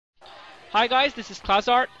Hi guys, this is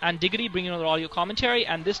Clazart and Diggity bringing another audio commentary,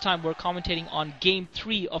 and this time we're commentating on Game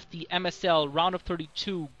 3 of the MSL Round of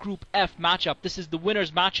 32 Group F matchup. This is the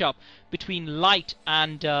winner's matchup between Light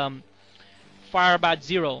and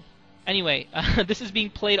Firebathero. Anyway, this is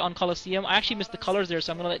being played on Colloseum. I actually missed the colors there,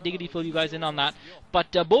 so I'm going to let Diggity fill you guys in on that.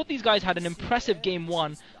 But both these guys had an impressive Game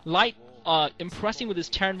 1. Light impressing with his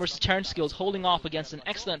Terran versus Terran skills, holding off against an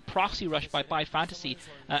excellent proxy rush by Fantasy,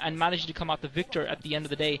 and managing to come out the victor at the end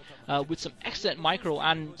of the day with some excellent micro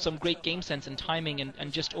and some great game sense and timing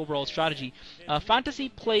and just overall strategy. Fantasy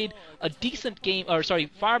played a decent game, or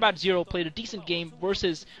sorry, Firebathero played a decent game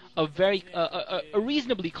versus a very a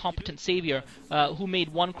reasonably competent Savior who made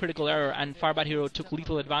one critical error, and Firebathero took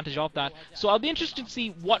lethal advantage of that. So I'll be interested to see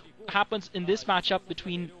what happens in this matchup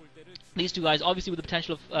between these two guys, obviously with the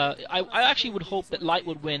potential of... I actually would hope that Light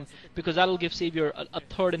would win, because that'll give Savior a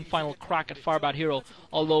third and final crack at Firebathero,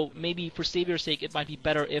 although maybe for Savior's sake it might be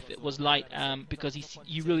better if it was Light, because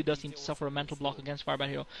he really does seem to suffer a mental block against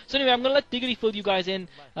Firebathero. So anyway, I'm going to let Diggity fill you guys in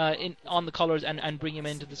on the colors and bring him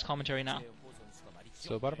into this commentary now.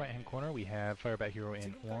 So bottom right hand corner we have Firebathero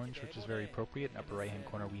in orange, which is very appropriate. Upper right hand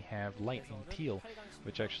corner we have Light in teal,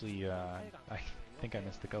 which actually I think I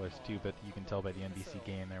missed the colors too, but you can tell by the NBC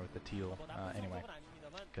game there with the teal. Anyway,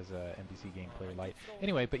 because NBC game player Light.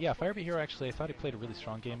 Anyway, but yeah, Firebathero actually, I thought he played a really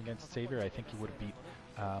strong game against Savior. I think he would have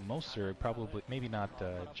beat Moser, probably, maybe not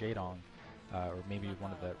Jadong, or maybe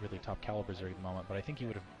one of the really top calibers there at the moment, but I think he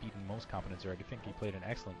would have beaten most competent Zerg. I think he played an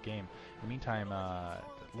excellent game. In the meantime,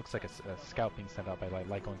 it looks like a scout being sent out by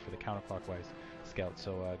Light going for the counterclockwise scout,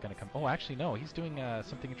 so gonna come... Oh, actually, no, he's doing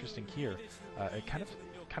something interesting here.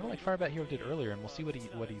 Kind of like Firebathero did earlier, and we'll see what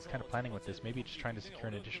he's kind of planning with this. Maybe just trying to secure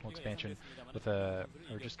an additional expansion with or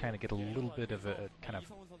just kind of get a little bit of a kind of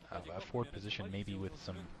a forward position, maybe with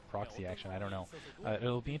some proxy action. I don't know.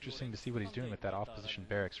 It'll be interesting to see what he's doing with that off-position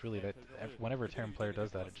barracks. Really, that whenever a Terran player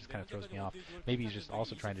does that, it just kind of throws me off. Maybe he's just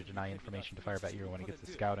also trying to deny information to Firebathero when he gets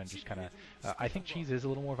the scout, and just kind of... I think Cheese is a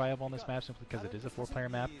little more viable on this map simply because it is a 4-player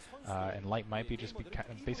map, and Light might be just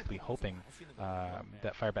basically hoping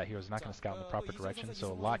that Firebathero is not going to scout in the proper direction.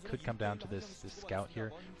 So a lot could come down to this scout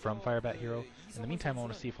here from Firebathero. In the meantime, I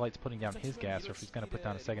want to see if Light's putting down his gas, or if he's going to put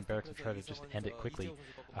down a second barracks and try to just end it quickly.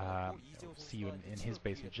 See you in his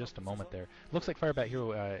base in just a moment there. Looks like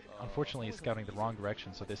Firebathero, unfortunately, is scouting the wrong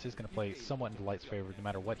direction, so this is going to play somewhat into Light's favor no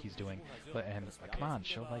matter what he's doing. And come on,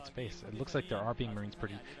 show Light's base. It looks like there are being Marines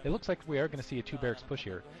pretty... It looks like we are going to see a 2 barracks push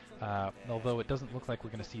here, although it doesn't look like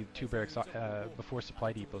we're going to see 2 barracks before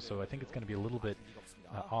supply depot, so I think it's going to be a little bit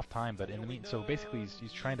off time. But in the meantime, so basically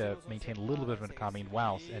he's trying to maintain a little bit of an economy.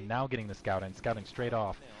 Wow, and now getting the scout and scouting straight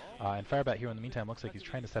off. And Firebathero in the meantime looks like he's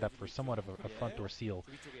trying to set up for somewhat of a front door seal.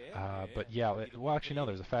 But yeah, well actually no,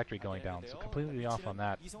 there's a factory going down, so completely off on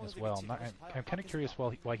that as well. I'm kind of curious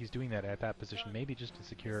why he's doing that at that position. Maybe just to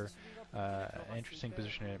secure an interesting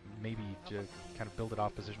position, maybe to kind of build it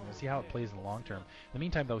off position. We'll see how it plays in the long term. In the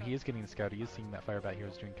meantime though, he is getting the scout. He is seeing that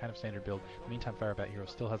Firebathero is doing kind of standard build. In the meantime, Firebathero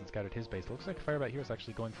still hasn't scouted his base. It looks like Firebathero is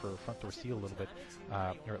actually going for a front door seal a little bit,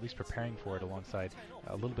 or at least preparing for it alongside.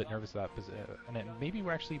 A little bit nervous about and then maybe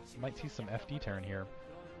we actually might see some FD Terran here.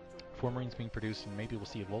 4 Marines being produced, and maybe we'll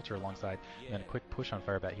see a Vulture alongside, and then a quick push on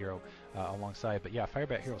Firebathero alongside. But yeah,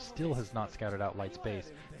 Firebathero still has not scouted out Light's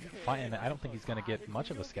base. And I don't think he's going to get much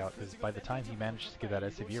of a scout, because by the time he manages to get that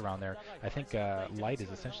SCV around there, I think Light is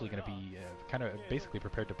essentially going to be kind of basically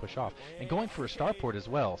prepared to push off. And going for a starport as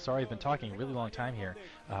well. Sorry, I've been talking a really long time here,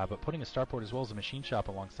 but putting a starport as well as a machine shop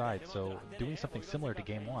alongside, so doing something similar to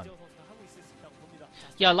Game 1.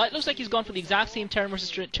 Yeah, Light looks like he's gone for the exact same Terran versus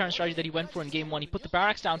Terran strategy that he went for in Game 1. He put the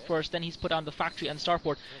barracks down first, then he's put down the factory and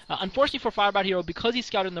starport. Unfortunately for Firebathero, because he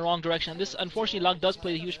scouted in the wrong direction, and this, unfortunately, luck does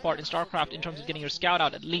play a huge part in StarCraft in terms of getting your scout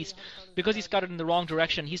out, at least. Because he scouted in the wrong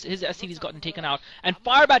direction, his SCV's gotten taken out. And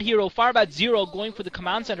Firebathero going for the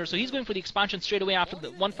command center, so he's going for the expansion straight away after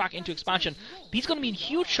the one fact into expansion. He's going to be in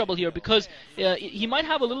huge trouble here, because he might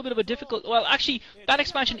have a little bit of a difficult... Well, actually, that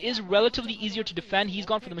expansion is relatively easier to defend. He's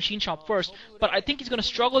gone for the machine shop first, but I think he's going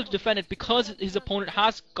to struggle to defend it because his opponent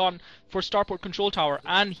has gone for starport control tower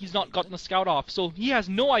and he's not gotten the scout off, so he has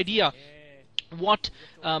no idea what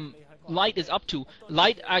Light is up to.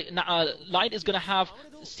 Light is going to have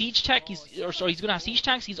siege tech. He's going to have siege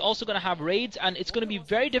tanks. He's also going to have raids, and it's going to be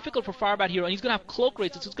very difficult for Firebathero. And he's going to have cloak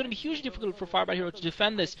raids. So it's going to be hugely difficult for Firebathero to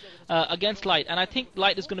defend this against Light. And I think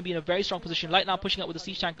Light is going to be in a very strong position. Light now pushing out with a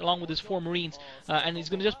siege tank along with his 4 Marines, and he's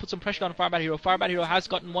going to just put some pressure on Firebathero. Firebathero has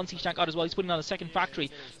gotten 1 siege tank out as well. He's putting on a second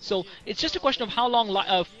factory. So it's just a question of how long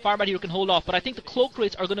Firebathero can hold off. But I think the cloak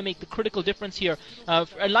raids are going to make the critical difference here.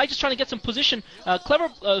 And Light is trying to get some position. Clever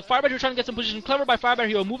Firebathero Hero trying to get some position. Clever by Firebat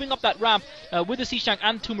Hero, moving up that ramp with the Siege Tank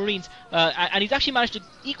and 2 Marines. And he's actually managed to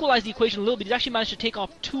equalize the equation a little bit. He's actually managed to take off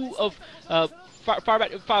 2 of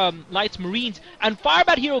Light's Marines, and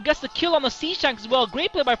Firebat Hero gets the kill on the Siege Tank as well.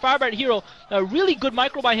 Great play by Firebat Hero, really good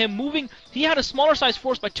micro by him, moving. He had a smaller size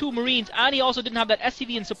force by 2 Marines, and he also didn't have that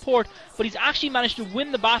SCV in support, but he's actually managed to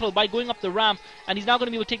win the battle by going up the ramp, and he's now going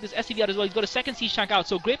to be able to take this SCV out as well. He's got a second Siege Tank out,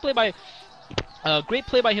 so great play by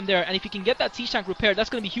him there, and if he can get that Siege Tank repaired, that's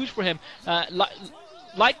going to be huge for him.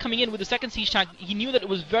 Light coming in with the second Siege Tank, he knew that it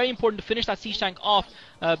was very important to finish that Siege Tank off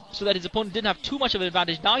so that his opponent didn't have too much of an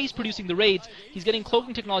advantage. Now he's producing the raids, he's getting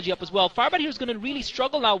cloaking technology up as well. Firebat Hero is going to really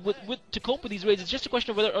struggle now to cope with these raids. It's just a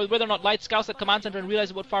question of whether or not Light scouts that command center and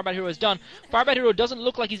realizes what Firebat Hero has done. Firebat Hero doesn't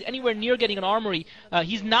look like he's anywhere near getting an armory.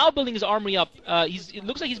 He's now building his armory up. It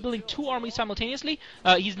looks like he's building 2 armories simultaneously.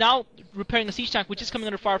 He's now repairing a Siege Tank, which is coming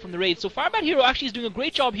under fire from the raids. So Firebat Hero actually is doing a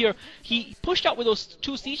great job here. He pushed out with those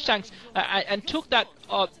 2 Siege Tanks and took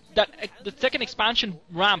the second expansion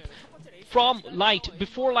ramp from Light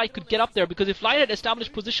before Light could get up there, because if Light had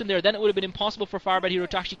established position there, then it would have been impossible for Firebat Hero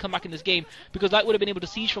to actually come back in this game, because Light would have been able to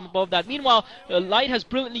siege from above that. Meanwhile, Light has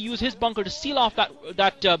brilliantly used his bunker to seal off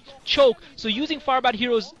that choke, so using Firebat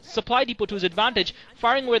Hero's supply depot to his advantage,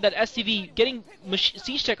 firing away that SCV, getting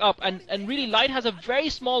siege tech up, and really Light has a very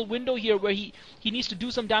small window here where he needs to do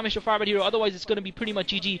some damage to Firebat Hero, otherwise it's going to be pretty much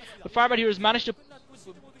GG. But Firebat Hero has managed to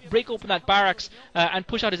break open that barracks and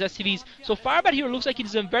push out his SCVs. So Firebat Hero looks like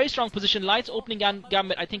he's in a very strong position. Light's opening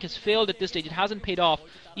gambit, I think, has failed at this stage. It hasn't paid off,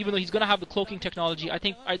 even though he's going to have the cloaking technology. I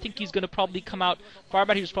think he's going to probably come out.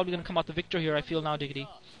 Firebat Hero's probably going to come out the victor here, I feel now, Diggity.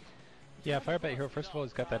 Yeah, Firebat Hero, first of all,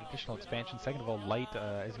 he's got that additional expansion. Second of all, Light,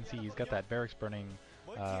 as you can see, he's got that barracks burning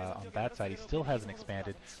on that side. He still hasn't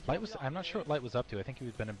expanded. I'm not sure what Light was up to. I think he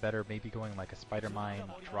would have been better maybe going like a spider mine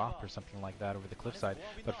drop or something like that over the cliffside.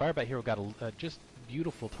 But Firebat Hero got just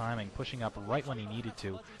beautiful timing, pushing up right when he needed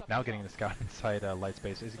to. Now getting the scout inside Light's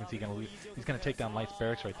base. As you can see, he's going to take down Light's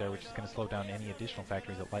barracks right there, which is going to slow down any additional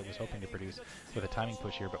factories that Light was hoping to produce with a timing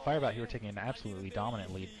push here. But Firebat Hero taking an absolutely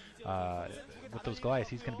dominant lead. With those Goliaths,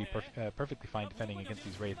 he's going to be perfectly fine defending against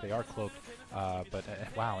these Wraiths. They are cloaked, but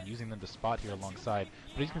wow, and using them to spot here alongside.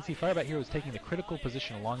 But as you can see, Firebat Hero is taking the critical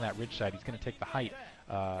position along that ridge side. He's going to take the height.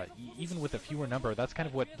 Even with a fewer number, that's kind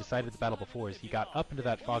of what decided the battle before, is he got up into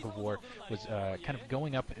that fog of war, was kind of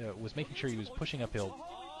going up, was making sure he was pushing uphill.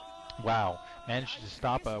 Wow, managed to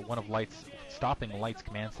stop stopping Light's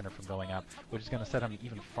command center from going up, which is going to set him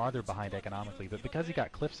even farther behind economically. But because he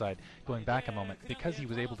got cliffside, going back a moment, because he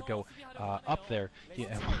was able to go up there,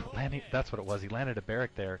 that's what it was. He landed a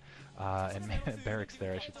barrack there, barracks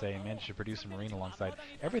there, I should say, and managed to produce a marine alongside.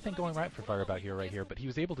 Everything going right for Firebat Hero right here, but he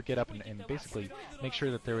was able to get up and basically make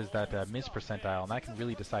sure that there was that miss percentile, and that can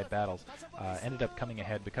really decide battles. Ended up coming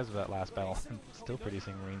ahead because of that last battle, and still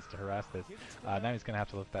producing marines to harass this. Now he's going to have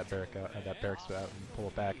to lift that barracks out and pull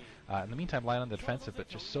it back. In the meantime, Light on the defensive, but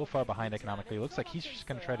just so far behind economically. It looks like he's just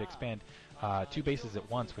going to try to expand 2 bases at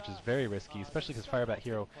once, which is very risky, especially because Firebat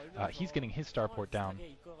Hero, he's getting his starport down.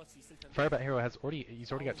 Firebat Hero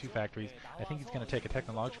he's already got 2 factories. I think he's going to take a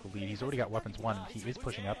technological lead. He's already got weapons 1, and he is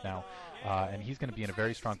pushing up now, and he's going to be in a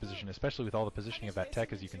very strong position, especially with all the positioning of that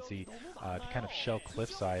tech, as you can see, to kind of shell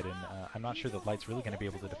cliffside. And I'm not sure that Light's really going to be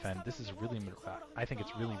able to defend. This is really, I think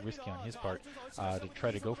it's really risky on his part to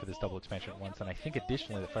try to go for this double expansion at once. And I think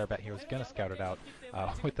additionally that Firebat Hero is going to scout it out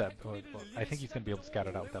with that. I think he's going to be able to scout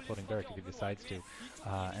it out with that floating barrack if he decides to.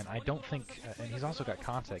 And I don't think, and he's also got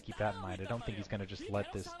contact. Keep that in mind. I don't think he's going to just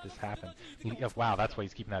let this happen. Wow, that's why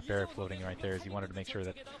he's keeping that barrack floating right there, is he wanted to make sure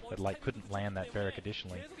that Light couldn't land that barrack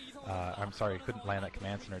additionally. I'm sorry, couldn't land that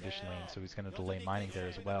command center additionally, and so he's going to delay mining there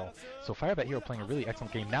as well. So Firebat Hero playing a really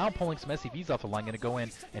excellent game. Now pulling some SCVs off the line, going to go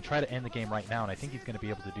in and try to end the game right now, and I think he's going to be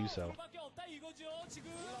able to do so.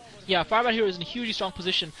 Yeah, Firebat Hero is in a hugely strong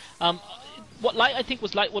position. What Light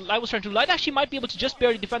was trying to do. Light actually might be able to just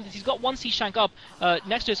barely defend this. He's got 1 siege tank up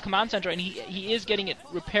next to his command center, and he is getting it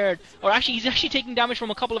repaired. Or actually, he's actually taking damage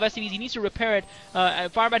from a couple of SCVs. He needs to repair it.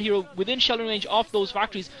 Firebat Hero, within shelling range of those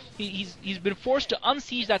factories, he's been forced to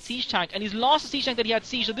unsiege that siege tank, and he's lost the siege tank that he had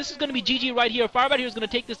siege. So this is going to be GG right here. Firebat Hero is going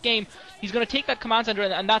to take this game. He's going to take that command center,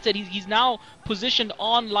 and that's it. He's now positioned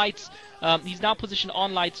on Light's.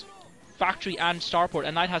 Factory and starport,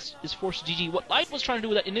 and Light is forced to GG. What Light was trying to do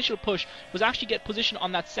with that initial push was actually get position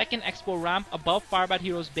on that second expo ramp above Firebat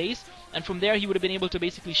Hero's base, and from there he would have been able to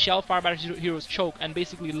basically shell Firebat Hero's choke and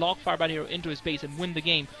basically lock Firebat Hero into his base and win the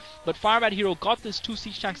game. But Firebat Hero got these 2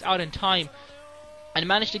 siege tanks out in time and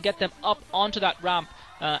managed to get them up onto that ramp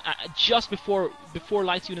just before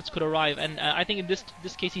Light's units could arrive, and I think in this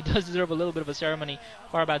case he does deserve a little bit of a ceremony,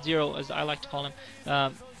 Firebat Zero, as I like to call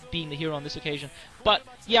him. being the hero on this occasion. But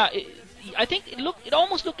yeah, I think it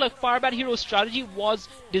almost looked like Firebathero's strategy was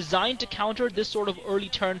designed to counter this sort of early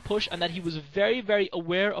turn push, and that he was very, very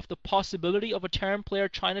aware of the possibility of a Terran player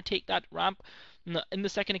trying to take that ramp in the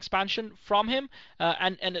second expansion from him,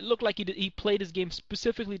 and it looked like he played his game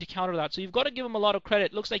specifically to counter that. So you've got to give him a lot of credit.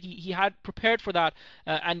 It looks like he had prepared for that,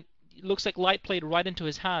 and it looks like Light played right into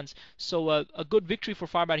his hands. So a good victory for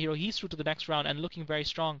Firebathero. He's through to the next round and looking very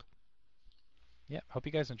strong. Yeah, hope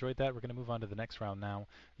you guys enjoyed that. We're going to move on to the next round now.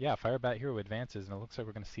 Yeah, Firebathero advances, and it looks like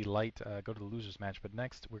we're going to see Light go to the losers match. But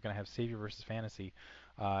next, we're going to have Savior versus Fantasy,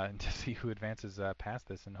 and to see who advances past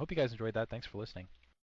this. And hope you guys enjoyed that. Thanks for listening.